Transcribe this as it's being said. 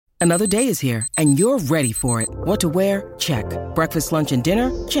Another day is here, and you're ready for it. What to wear? Check. Breakfast, lunch, and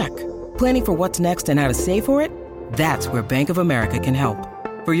dinner? Check. Planning for what's next and how to save for it? That's where Bank of America can help.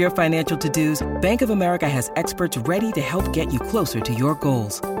 For your financial to-dos, Bank of America has experts ready to help get you closer to your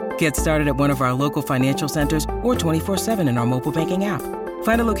goals. Get started at one of our local financial centers or 24/7 in our mobile banking app.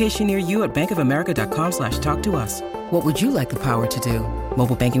 Find a location near you at bankofamerica.com/talktous. What would you like the power to do?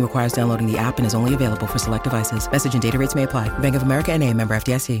 Mobile banking requires downloading the app and is only available for select devices. Message and data rates may apply. Bank of America N.A., member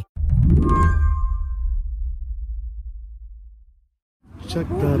FDIC. Check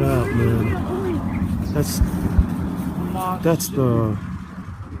that out, man. That's the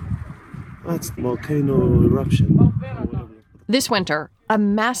volcano eruption. This winter, a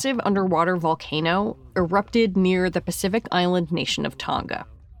massive underwater volcano erupted near the Pacific island nation of Tonga.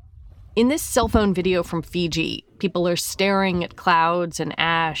 In this cell phone video from Fiji, people are staring at clouds and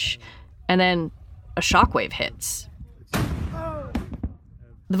ash, and then a shockwave hits.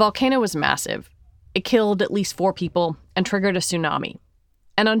 The volcano was massive. It killed at least 4 people and triggered a tsunami.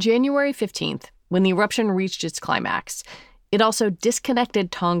 And on January 15th, when the eruption reached its climax, it also disconnected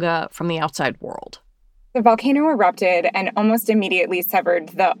Tonga from the outside world. The volcano erupted and almost immediately severed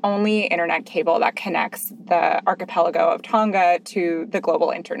the only internet cable that connects the archipelago of Tonga to the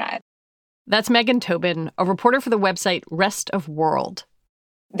global internet. That's Megan Tobin, a reporter for the website Rest of World.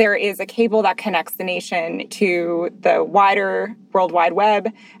 There is a cable that connects the nation to the wider World Wide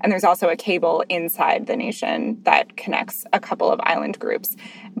Web, and there's also a cable inside the nation that connects a couple of island groups.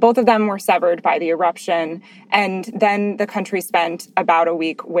 Both of them were severed by the eruption, and then the country spent about a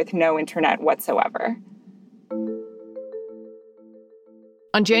week with no internet whatsoever.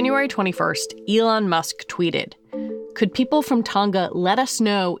 On January 21st, Elon Musk tweeted, "Could people from Tonga let us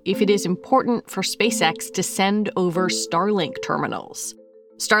know if it is important for SpaceX to send over Starlink terminals?"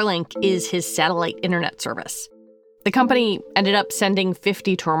 Starlink is his satellite internet service. The company ended up sending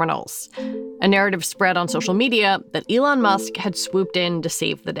 50 terminals. A narrative spread on social media that Elon Musk had swooped in to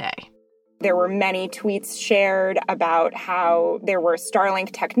save the day. There were many tweets shared about how there were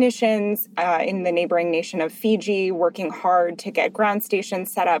Starlink technicians in the neighboring nation of Fiji working hard to get ground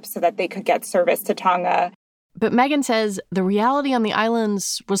stations set up so that they could get service to Tonga. But Megan says the reality on the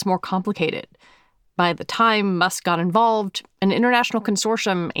islands was more complicated. By the time Musk got involved, an international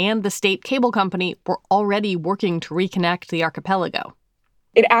consortium and the state cable company were already working to reconnect the archipelago.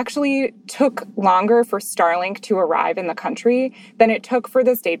 It actually took longer for Starlink to arrive in the country than it took for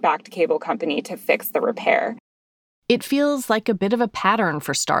the state-backed cable company to fix the repair. It feels like a bit of a pattern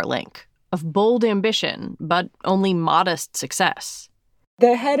for Starlink, of bold ambition, but only modest success.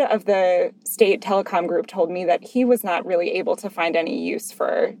 The head of the state telecom group told me that he was not really able to find any use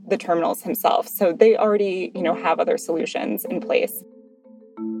for the terminals himself. So they already, have other solutions in place.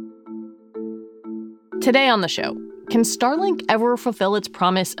 Today on the show, can Starlink ever fulfill its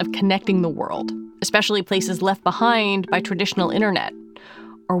promise of connecting the world, especially places left behind by traditional internet?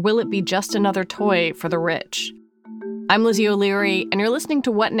 Or will it be just another toy for the rich? I'm Lizzie O'Leary, and you're listening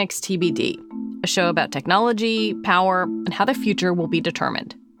to What Next TBD, a show about technology, power, and how the future will be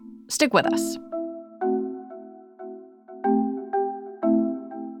determined. Stick with us.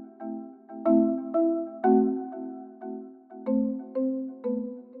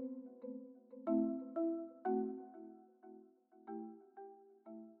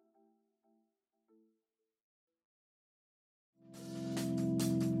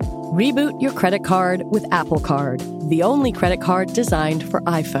 Reboot your credit card with Apple Card, the only credit card designed for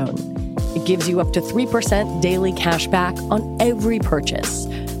iPhone. It gives you up to 3% daily cash back on every purchase.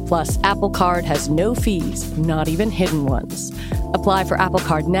 Plus, Apple Card has no fees, not even hidden ones. Apply for Apple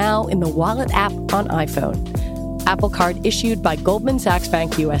Card now in the Wallet app on iPhone. Apple Card issued by Goldman Sachs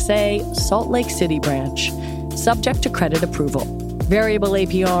Bank USA, Salt Lake City branch. Subject to credit approval. Variable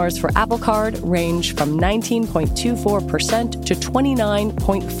APRs for Apple Card range from 19.24% to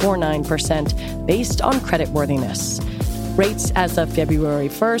 29.49% based on creditworthiness. Rates as of February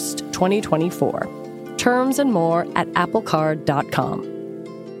 1st, 2024. Terms and more at applecard.com.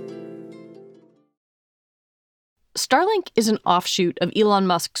 Starlink is an offshoot of Elon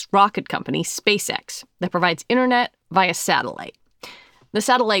Musk's rocket company, SpaceX, that provides internet via satellite. The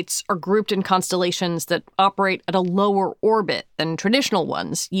satellites are grouped in constellations that operate at a lower orbit than traditional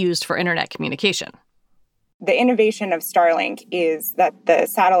ones used for internet communication. The innovation of Starlink is that the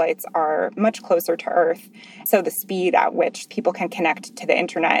satellites are much closer to Earth, so the speed at which people can connect to the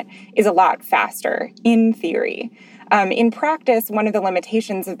internet is a lot faster, in theory. In practice, one of the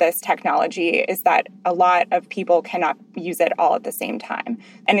limitations of this technology is that a lot of people cannot use it all at the same time.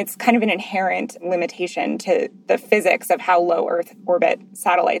 And it's kind of an inherent limitation to the physics of how low Earth orbit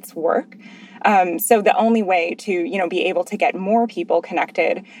satellites work. So the only way to, be able to get more people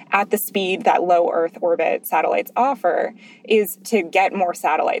connected at the speed that low Earth orbit satellites offer is to get more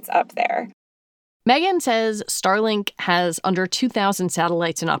satellites up there. Megan says Starlink has under 2,000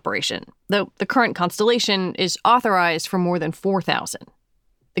 satellites in operation, though the current constellation is authorized for more than 4,000.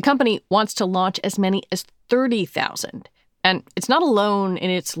 The company wants to launch as many as 30,000, and it's not alone in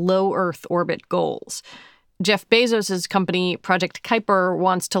its low Earth orbit goals. Jeff Bezos' company, Project Kuiper,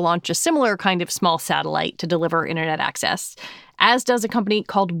 wants to launch a similar kind of small satellite to deliver internet access, as does a company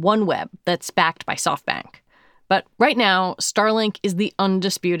called OneWeb that's backed by SoftBank. But right now, Starlink is the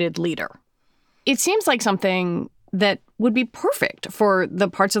undisputed leader. It seems like something that would be perfect for the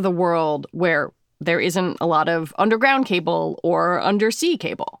parts of the world where there isn't a lot of underground cable or undersea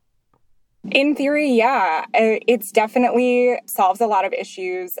cable. In theory, yeah. It's definitely solves a lot of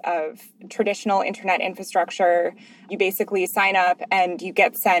issues of traditional internet infrastructure. You basically sign up and you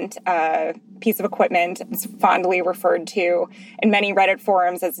get sent a piece of equipment. It's fondly referred to in many Reddit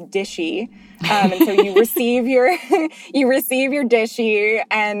forums as dishy. And so you receive your dishy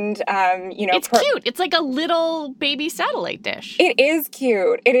and, It's cute. It's like a little baby satellite dish. It is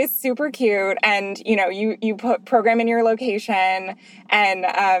cute. It is super cute. And, you program in your location and,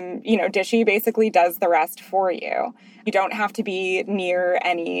 dishy basically does the rest for you. You don't have to be near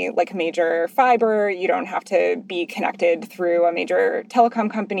any major fiber. You don't have to be connected through a major telecom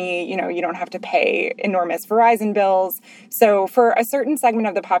company. You don't have to pay enormous Verizon bills. So for a certain segment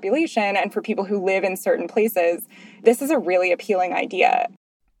of the population and for people who live in certain places, this is a really appealing idea.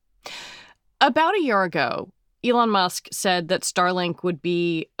 About a year ago, Elon Musk said that Starlink would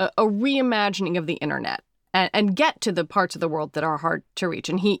be a reimagining of the internet and get to the parts of the world that are hard to reach.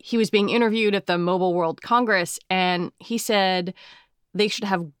 And he was being interviewed at the Mobile World Congress, and he said they should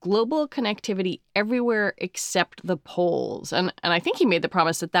have global connectivity everywhere except the poles. And I think he made the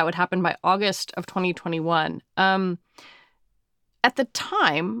promise that would happen by August of 2021. At the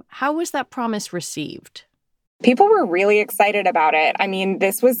time, how was that promise received? People were really excited about it. I mean,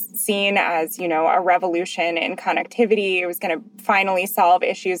 this was seen as, a revolution in connectivity. It was going to finally solve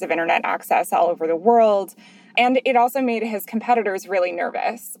issues of internet access all over the world. And it also made his competitors really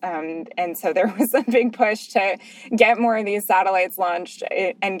nervous. And so there was a big push to get more of these satellites launched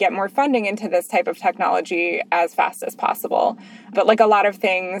and get more funding into this type of technology as fast as possible. But like a lot of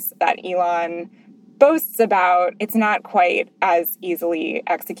things that Elon boasts about, it's not quite as easily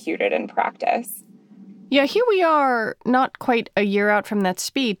executed in practice. Yeah, here we are, not quite a year out from that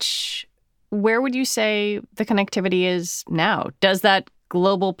speech. Where would you say the connectivity is now? Does that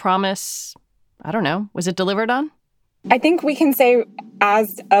global promise, I don't know, was it delivered on? I think we can say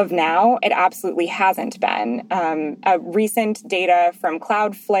as of now, it absolutely hasn't been. Recent data from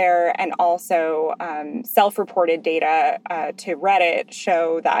Cloudflare and also self-reported data to Reddit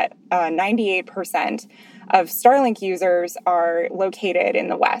show that 98% of Starlink users are located in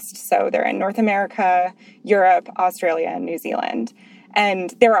the West. So they're in North America, Europe, Australia, and New Zealand.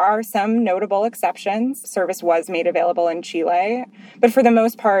 And there are some notable exceptions. Service was made available in Chile. But for the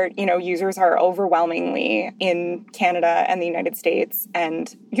most part, users are overwhelmingly in Canada and the United States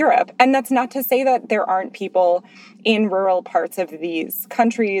and Europe. And that's not to say that there aren't people in rural parts of these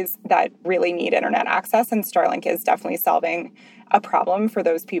countries that really need internet access. And Starlink is definitely solving a problem for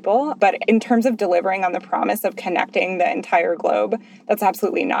those people. But in terms of delivering on the promise of connecting the entire globe, that's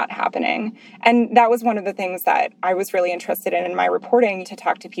absolutely not happening. And that was one of the things that I was really interested in my reporting, to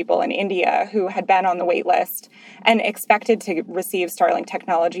talk to people in India who had been on the wait list and expected to receive Starlink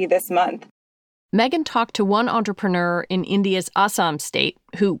technology this month. Megan talked to one entrepreneur in India's Assam state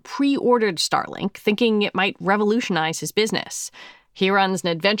who pre-ordered Starlink, thinking it might revolutionize his business. He runs an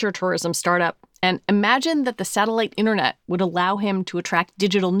adventure tourism startup and imagined that the satellite internet would allow him to attract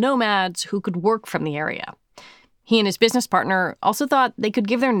digital nomads who could work from the area. He and his business partner also thought they could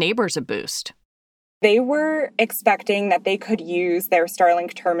give their neighbors a boost. They were expecting that they could use their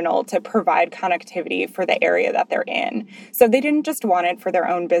Starlink terminal to provide connectivity for the area that they're in. So they didn't just want it for their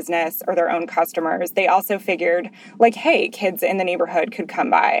own business or their own customers. They also figured, hey, kids in the neighborhood could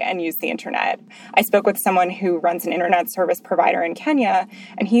come by and use the internet. I spoke with someone who runs an internet service provider in Kenya,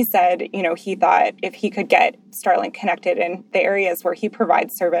 and he said, he thought if he could get Starlink connected in the areas where he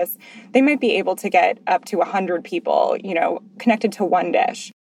provides service, they might be able to get up to 100 people, connected to one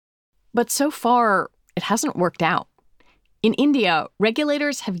dish. But so far, it hasn't worked out. In India,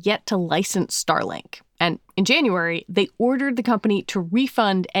 regulators have yet to license Starlink. And in January, they ordered the company to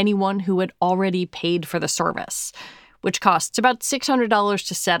refund anyone who had already paid for the service, which costs about $600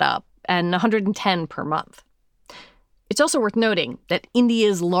 to set up and $110 per month. It's also worth noting that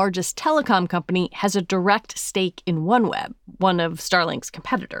India's largest telecom company has a direct stake in OneWeb, one of Starlink's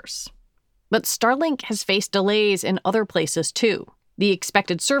competitors. But Starlink has faced delays in other places, too. The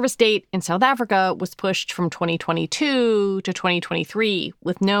expected service date in South Africa was pushed from 2022 to 2023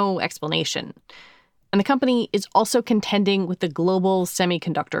 with no explanation. And the company is also contending with the global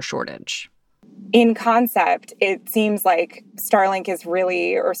semiconductor shortage. In concept, it seems like Starlink is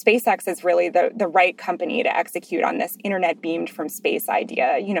really, or SpaceX is really the right company to execute on this internet beamed from space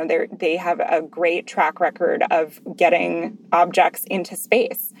idea. You know, they have a great track record of getting objects into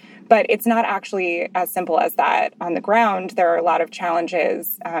space. But it's not actually as simple as that on the ground. There are a lot of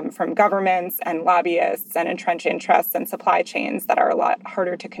challenges from governments and lobbyists and entrenched interests and supply chains that are a lot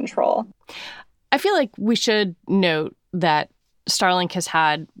harder to control. I feel like we should note that Starlink has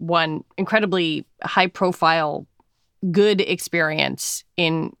had one incredibly high-profile, good experience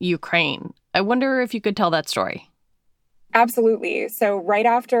in Ukraine. I wonder if you could tell that story. Absolutely. So right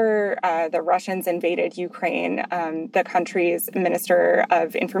after the Russians invaded Ukraine, the country's Minister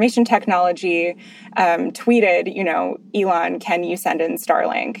of Information Technology tweeted, you know, Elon, can you send in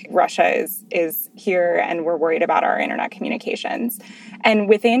Starlink? Russia is here and we're worried about our internet communications. And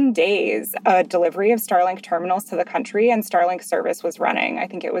within days, a delivery of Starlink terminals to the country and Starlink service was running. I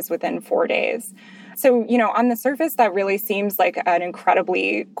think it was within 4 days. So, you know, on the surface, that really seems like an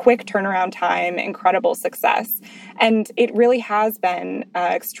incredibly quick turnaround time, incredible success. And it really has been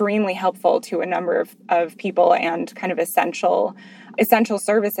extremely helpful to a number of people and kind of essential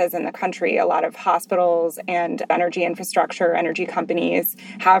services in the country. A lot of hospitals and energy infrastructure, energy companies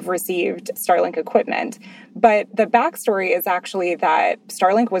have received Starlink equipment. But the backstory is actually that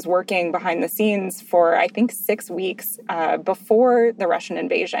Starlink was working behind the scenes for, I think, 6 weeks before the Russian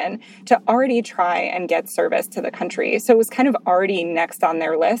invasion to already try and get service to the country. So it was kind of already next on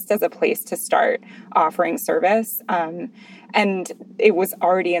their list as a place to start offering service. And it was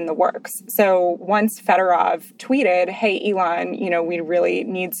already in the works. So once Fedorov tweeted, hey, Elon, you know, we really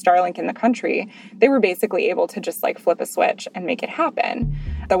need Starlink in the country, they were basically able to just like flip a switch and make it happen.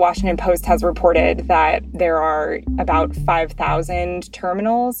 The Washington Post has reported that there are about 5,000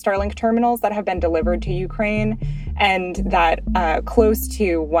 terminals, Starlink terminals, that have been delivered to Ukraine, and that close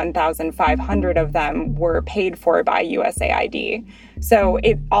to 1,500 of them were paid for by USAID. So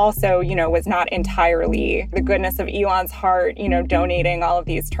it also, you know, was not entirely the goodness of Elon's heart, you know, donating all of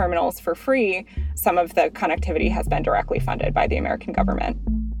these terminals for free. Some of the connectivity has been directly funded by the American government.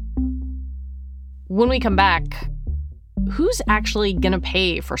 When we come back, who's actually going to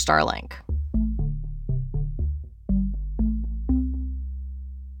pay for Starlink?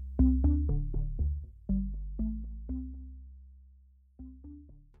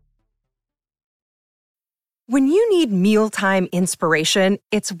 When you need mealtime inspiration,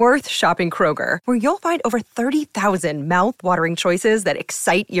 it's worth shopping Kroger, where you'll find over 30,000 mouth-watering choices that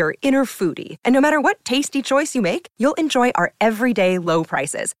excite your inner foodie. And no matter what tasty choice you make, you'll enjoy our everyday low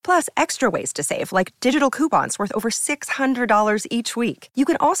prices, plus extra ways to save, like digital coupons worth over $600 each week. You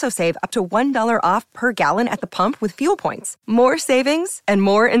can also save up to $1 off per gallon at the pump with fuel points. More savings and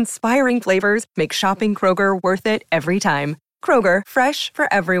more inspiring flavors make shopping Kroger worth it every time. Kroger, fresh for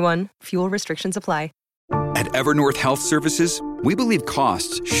everyone. Fuel restrictions apply. At Evernorth Health Services, we believe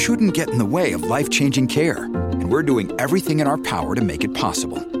costs shouldn't get in the way of life-changing care, and we're doing everything in our power to make it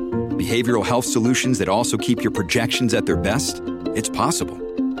possible. Behavioral health solutions that also keep your projections at their best? It's possible.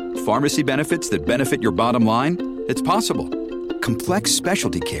 Pharmacy benefits that benefit your bottom line? It's possible. Complex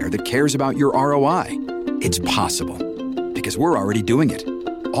specialty care that cares about your ROI? It's possible. Because we're already doing it.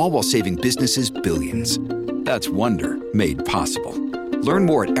 All while saving businesses billions. That's Wonder made possible. Learn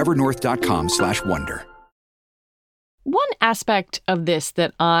more at evernorth.com/wonder. One aspect of this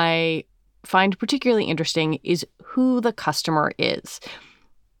that I find particularly interesting is who the customer is.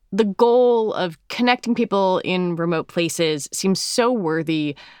 The goal of connecting people in remote places seems so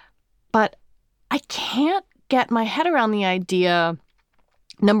worthy, but I can't get my head around the idea,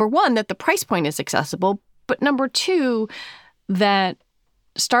 number one, that the price point is accessible, but number two, that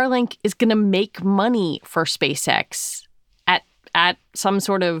Starlink is going to make money for SpaceX at some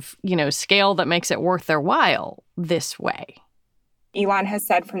sort of, you know, scale that makes it worth their while this way. Elon has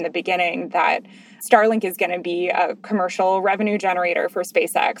said from the beginning that Starlink is going to be a commercial revenue generator for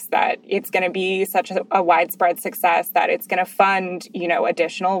SpaceX, that it's going to be such a widespread success that it's going to fund, you know,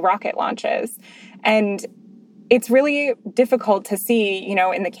 additional rocket launches. And it's really difficult to see, you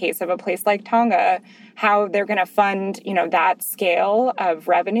know, in the case of a place like Tonga, how they're going to fund, you know, that scale of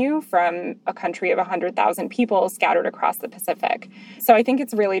revenue from a country of 100,000 people scattered across the Pacific. So I think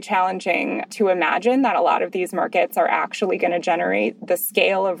it's really challenging to imagine that a lot of these markets are actually going to generate the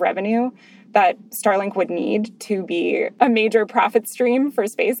scale of revenue that Starlink would need to be a major profit stream for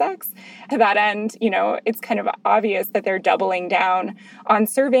SpaceX. To that end, it's kind of obvious that they're doubling down on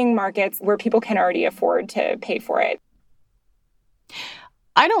serving markets where people can already afford to pay for it.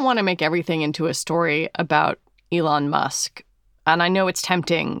 I don't want to make everything into a story about Elon Musk, and I know it's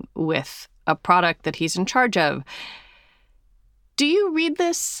tempting with a product that he's in charge of. Do you read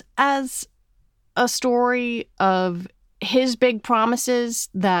this as a story of his big promises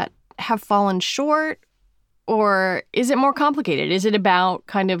that have fallen short? Or is it more complicated? Is it about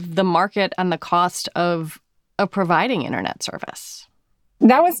kind of the market and the cost of providing internet service?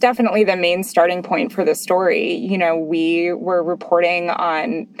 That was definitely the main starting point for the story. We were reporting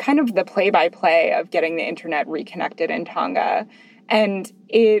on kind of the play-by-play of getting the internet reconnected in Tonga. And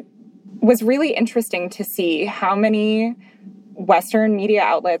it was really interesting to see how many Western media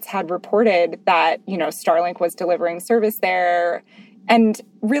outlets had reported that, Starlink was delivering service there. And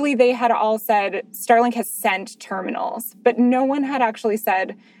really, they had all said Starlink has sent terminals, but no one had actually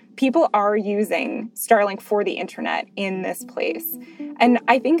said people are using Starlink for the internet in this place. And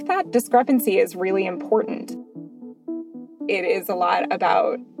I think that discrepancy is really important. It is a lot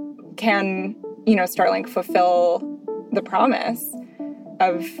about, can, Starlink fulfill the promise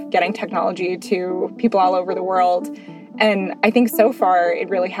of getting technology to people all over the world? And I think so far it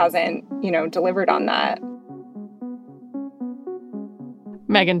really hasn't, delivered on that.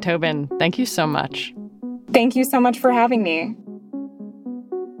 Megan Tobin, thank you so much. Thank you so much for having me.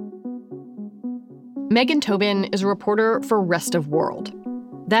 Megan Tobin is a reporter for Rest of World.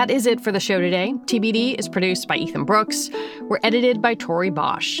 That is it for the show today. TBD is produced by Ethan Brooks. We're edited by Tori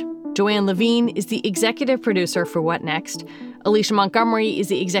Bosch. Joanne Levine is the executive producer for What Next. Alicia Montgomery is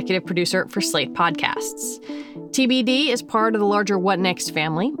the executive producer for Slate Podcasts. TBD is part of the larger What Next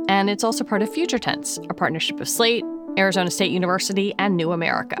family, and it's also part of Future Tense, a partnership of Slate, Arizona State University, and New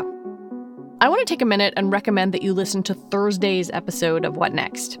America. I want to take a minute and recommend that you listen to Thursday's episode of What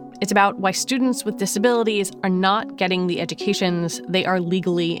Next. It's about why students with disabilities are not getting the educations they are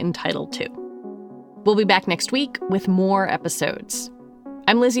legally entitled to. We'll be back next week with more episodes.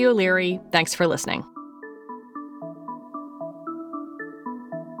 I'm Lizzie O'Leary. Thanks for listening.